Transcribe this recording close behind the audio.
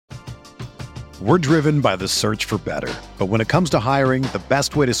We're driven by the search for better. But when it comes to hiring, the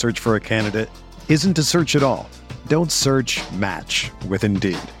best way to search for a candidate isn't to search at all. Don't search, match with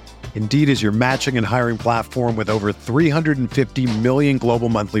Indeed. Indeed is your matching and hiring platform with over 350 million global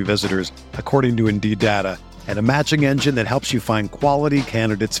monthly visitors, according to Indeed data, and a matching engine that helps you find quality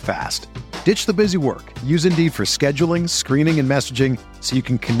candidates fast. Ditch the busy work. Use Indeed for scheduling, screening, and messaging so you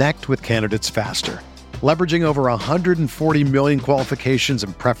can connect with candidates faster. Leveraging over 140 million qualifications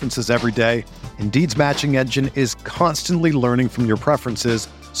and preferences every day, Indeed's matching engine is constantly learning from your preferences,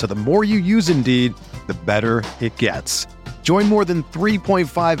 so the more you use Indeed, the better it gets. Join more than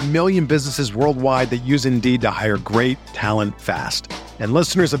 3.5 million businesses worldwide that use Indeed to hire great talent fast. And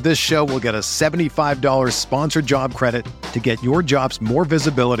listeners of this show will get a $75 sponsored job credit to get your jobs more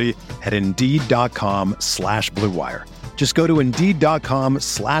visibility at Indeed.com/Blue Wire. Just go to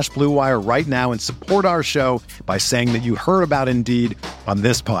Indeed.com/Blue Wire right now and support our show by saying that you heard about Indeed on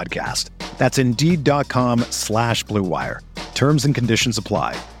this podcast. That's Indeed.com/Blue Wire. Terms and conditions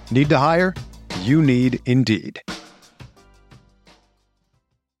apply. Need to hire? You need Indeed.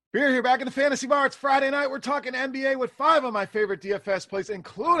 Beer here back in the Fantasy Bar. It's Friday night. We're talking NBA with 5 of my favorite DFS plays,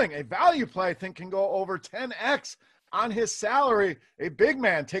 including a value play I think can go over 10x on his salary. A big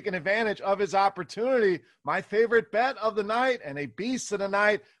man taking advantage of his opportunity. My favorite bet of the night and a beast of the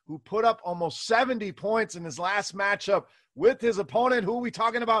night who put up almost 70 points in his last matchup with his opponent. Who are we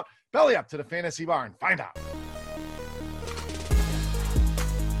talking about? Belly up to the Fantasy Bar and find out.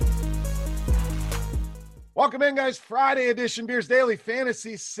 Welcome in, guys. Friday edition Beers Daily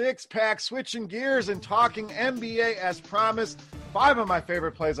Fantasy Six-Pack. Switching gears and talking NBA as promised. 5 of my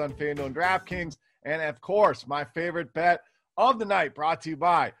favorite plays on FanDuel and DraftKings. And, of course, my favorite bet of the night brought to you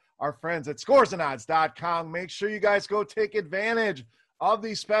by our friends at scoresandodds.com. Make sure you guys go take advantage of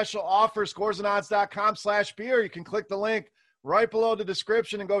these special offers. Scoresandodds.com/beer. You can click the link right below the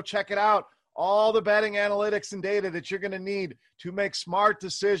description and go check it out. All the betting analytics and data that you're going to need to make smart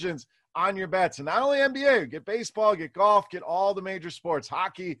decisions on your bets. And not only NBA, get baseball, get golf, get all the major sports,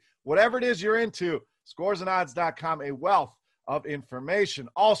 hockey, whatever it is you're into, scoresandodds.com, a wealth of information.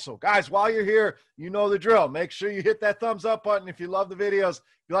 Also, guys, while you're here, you know the drill. Make sure you hit that thumbs up button if you love the videos,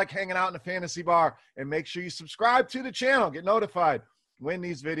 if you like hanging out in the Fantasy Bar, and make sure you subscribe to the channel. Get notified when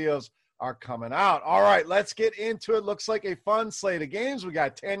these videos are coming out. All right, let's get into it. Looks like a fun slate of games. We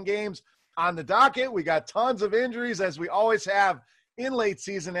got 10 games on the docket. We got tons of injuries, as we always have in late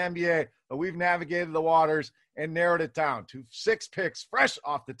season NBA, but we've navigated the waters and narrowed it down to 6 picks fresh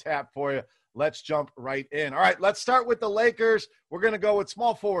off the tap for you. Let's jump right in. All right, let's start with the Lakers. We're going to go with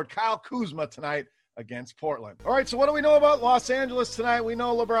small forward Kyle Kuzma tonight against Portland. All right, so what do we know about Los Angeles tonight? We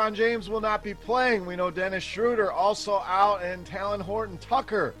know LeBron James will not be playing. We know Dennis Schroeder also out, and Talen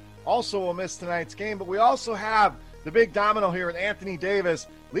Horton-Tucker also will miss tonight's game. But we also have the big domino here with Anthony Davis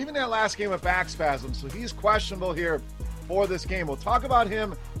leaving that last game with back spasms, so he's questionable here for this game. We'll talk about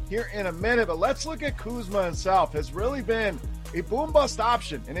him here in a minute, but let's look at Kuzma himself. Has really been a boom-bust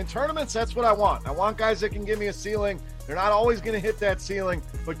option, and in tournaments, that's what I want. I want guys that can give me a ceiling. They're not always going to hit that ceiling,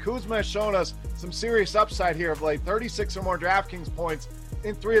 but Kuzma has shown us some serious upside here of late, 36 or more DraftKings points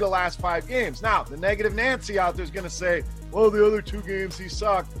in 3 of the last 5 games. Now, the negative Nancy out there is going to say, well, the other 2 games he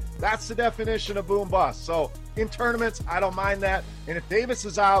sucked. That's the definition of boom-bust. So in tournaments, I don't mind that, and if Davis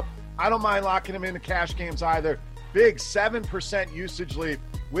is out, I don't mind locking him into cash games either. Big 7% usage lead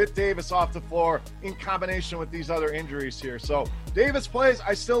with Davis off the floor in combination with these other injuries here. So Davis plays.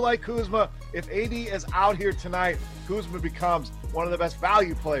 I still like Kuzma. If AD is out here tonight, Kuzma becomes one of the best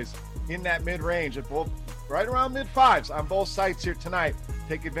value plays in that mid-range at both, right around mid-5s on both sites here tonight.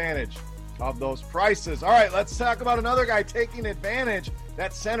 Take advantage of those prices. All right, let's talk about another guy taking advantage.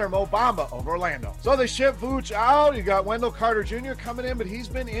 That's center Mo Bamba of Orlando. So they ship Vooch out. You got Wendell Carter Jr. coming in, but he's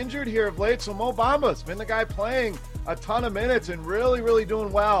been injured here of late. So Mo Bamba's been the guy playing a ton of minutes and really, really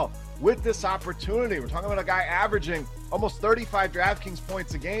doing well with this opportunity. We're talking about a guy averaging almost 35 DraftKings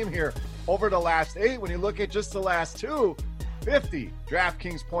points a game here over the last 8. When you look at just the last 2, 50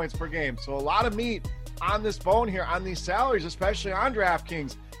 DraftKings points per game. So a lot of meat on this bone here on these salaries, especially on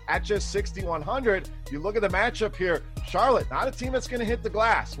DraftKings at just 6,100. You look at the matchup here, Charlotte, not a team that's going to hit the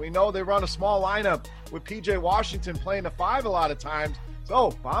glass. We know they run a small lineup with PJ Washington playing the 5 a lot of times.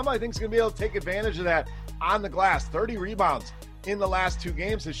 So Bamba, I think, is going to be able to take advantage of that on the glass. 30 rebounds in the last 2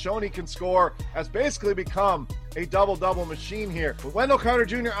 games has shown he can score, has basically become a double-double machine here. With Wendell Carter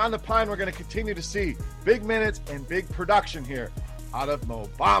Jr. on the pine, we're going to continue to see big minutes and big production here out of Mo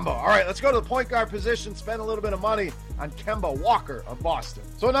Bamba. All right, let's go to the point guard position, spend a little bit of money on Kemba Walker of Boston.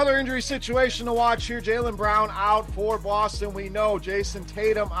 So another injury situation to watch here. Jaylen Brown out for Boston. We know Jason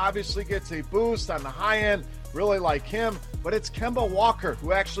Tatum obviously gets a boost on the high end Really like him, but it's Kemba Walker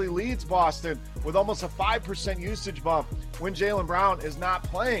who actually leads Boston with almost a 5% usage bump when Jaylen Brown is not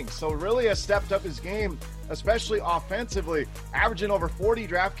playing. So really has stepped up his game, especially offensively, averaging over 40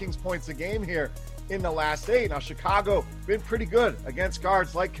 DraftKings points a game here in the last 8. Now, Chicago been pretty good against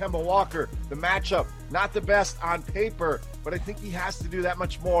guards like Kemba Walker. The matchup, not the best on paper, but I think he has to do that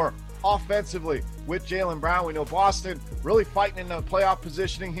much more offensively with Jaylen Brown. We know Boston really fighting in the playoff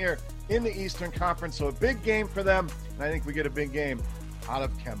positioning here in the Eastern Conference, so a big game for them, and I think we get a big game out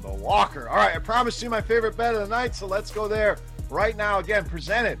of Kemba Walker. All right, I promised you my favorite bet of the night, so let's go there right now. Again,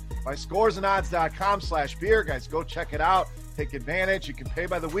 presented by scoresandodds.com/beer. Guys, go check it out. Take advantage. You can pay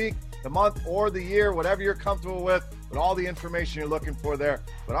by the week, the month, or the year, whatever you're comfortable with all the information you're looking for there.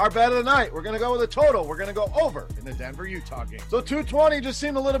 But our bet of the night, we're going to go with a total. We're going to go over in the Denver-Utah game. So 220 just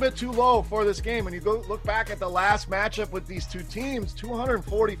seemed a little bit too low for this game. When you go look back at the last matchup with these two teams,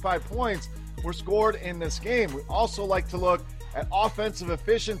 245 points were scored in this game. We also like to look at offensive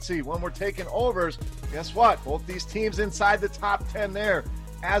efficiency when we're taking overs. Guess what? Both these teams inside the top 10 there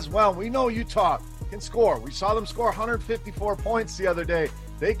as well. We know Utah can score. We saw them score 154 points the other day.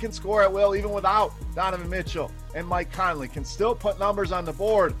 They can score at will even without Donovan Mitchell and Mike Conley. Can still put numbers on the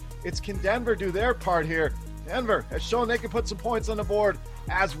board. It's can Denver do their part here? Denver has shown they can put some points on the board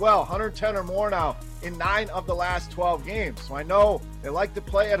as well. 110 or more now in 9 of the last 12 games. So I know they like to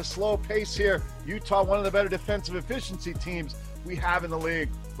play at a slow pace here. Utah, one of the better defensive efficiency teams we have in the league.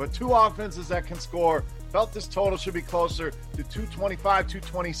 But two offenses that can score. Felt this total should be closer to 225,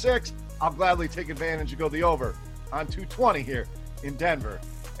 226. I'll gladly take advantage and go the over on 220 here in Denver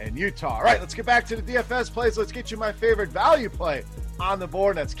and Utah. All right, let's get back to the DFS plays. Let's get you my favorite value play on the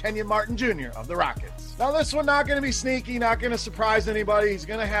board. That's Kenyon Martin Jr. of the Rockets. Now, this one not going to be sneaky, not going to surprise anybody. He's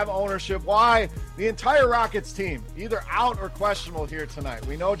going to have ownership. Why? The entire Rockets team, either out or questionable here tonight.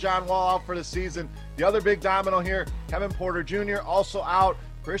 We know John Wall out for the season. The other big domino here, Kevin Porter Jr., also out.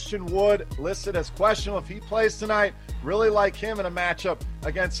 Christian Wood listed as questionable if he plays tonight. Really like him in a matchup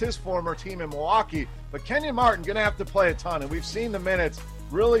against his former team in Milwaukee. But Kenyon Martin going to have to play a ton, and we've seen the minutes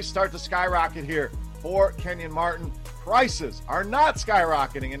really start to skyrocket here for Kenyon Martin. Prices are not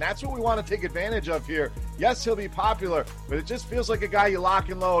skyrocketing, and that's what we want to take advantage of here. Yes, he'll be popular, but it just feels like a guy you lock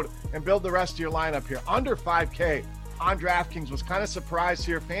and load and build the rest of your lineup here. Under 5K on DraftKings, was kind of surprised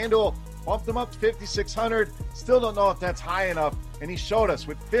here. FanDuel bumped him up to 5,600. Still don't know if that's high enough. And he showed us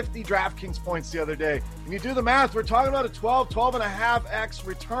with 50 DraftKings points the other day. And you do the math, we're talking about a 12.5x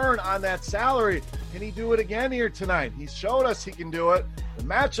return on that salary. Can he do it again here tonight? He showed us he can do it. The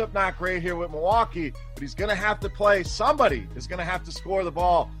matchup not great here with Milwaukee, but he's going to have to play. Somebody is going to have to score the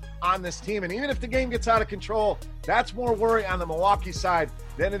ball on this team. And even if the game gets out of control, that's more worry on the Milwaukee side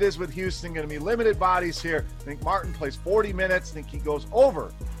than it is with Houston. Going to be limited bodies here. I think Martin plays 40 minutes. I think he goes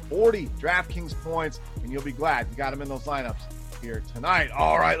over 40 DraftKings points, and you'll be glad you got him in those lineups here tonight.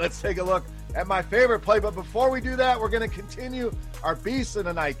 All right, let's take a look at my favorite play. But before we do that, we're going to continue our Beast of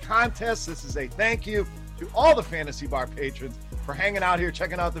the Night contest. This is a thank you to all the Fantasy Bar patrons for hanging out here,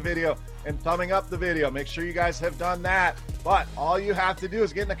 checking out the video, and thumbing up the video. Make sure you guys have done that. But all you have to do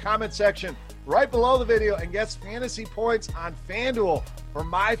is get in the comment section right below the video and get fantasy points on FanDuel for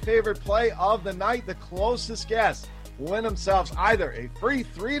my favorite play of the night. The closest guess will win themselves either a free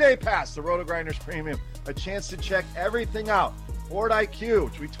 3-day pass to Roto Grinders Premium, a chance to check everything out, Board IQ,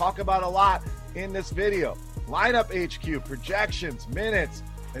 which we talk about a lot in this video, Lineup HQ, projections, minutes,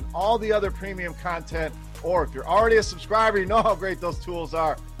 and all the other premium content. Or if you're already a subscriber, you know how great those tools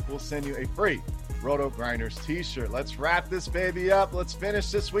are. We'll send you a free Roto Grinders t-shirt. Let's wrap this baby up. Let's finish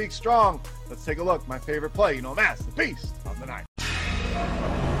this week strong. Let's take a look. My favorite play, you know, Matt's the Beast of the Night.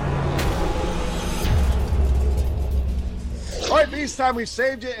 All right, Beast time. We've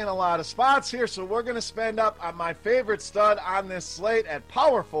saved you in a lot of spots here, so we're going to spend up on my favorite stud on this slate at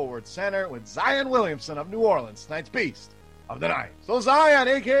power forward center with Zion Williamson of New Orleans, tonight's Beast of the Night. So Zion,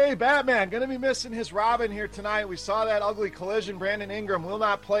 a.k.a. Batman, going to be missing his Robin here tonight. We saw that ugly collision. Brandon Ingram will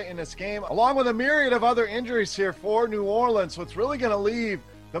not play in this game, along with a myriad of other injuries here for New Orleans. So it's really going to leave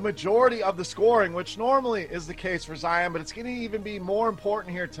the majority of the scoring, which normally is the case for Zion, but it's going to even be more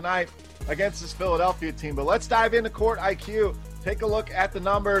important here tonight against this Philadelphia team. But let's dive into Court IQ. Take a look at the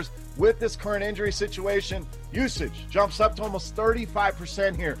numbers with this current injury situation. Usage jumps up to almost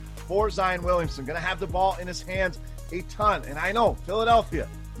 35% here for Zion Williamson. Going to have the ball in his hands a ton. And I know Philadelphia,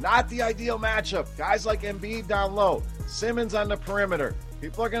 not the ideal matchup. Guys like Embiid down low, Simmons on the perimeter.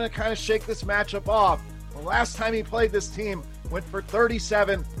 People are going to kind of shake this matchup off. The last time he played this team, went for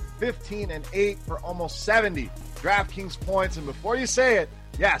 37, 15, and 8 for almost 70 DraftKings points. And before you say it,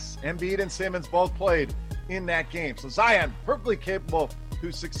 yes, Embiid and Simmons both played in that game. So Zion, perfectly capable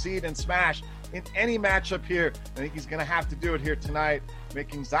to succeed and smash in any matchup here. I think he's going to have to do it here tonight,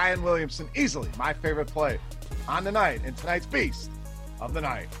 making Zion Williamson easily my favorite play on the night in tonight's Beast of the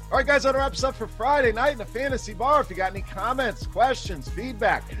Night. All right, guys, that wraps up for Friday night in the Fantasy Bar. If you got any comments, questions,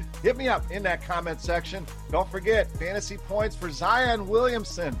 feedback, hit me up in that comment section. Don't forget, fantasy points for Zion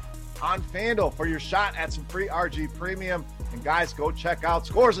Williamson on FanDuel for your shot at some free RG Premium. And guys, go check out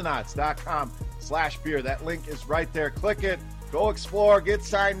scoresandodds.com/beer. That link is right there. Click it, go explore, get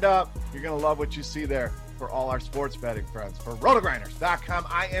signed up. You're going to love what you see there for all our sports betting friends. For rotogrinders.com,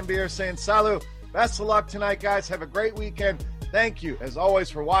 I am Beer saying salut. Best of luck tonight, guys. Have a great weekend. Thank you, as always,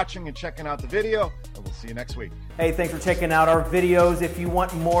 for watching and checking out the video, and we'll see you next week. Hey, thanks for checking out our videos. If you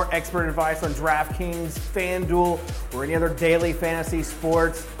want more expert advice on DraftKings, FanDuel, or any other daily fantasy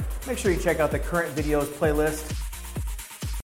sports, make sure you check out the current videos playlist.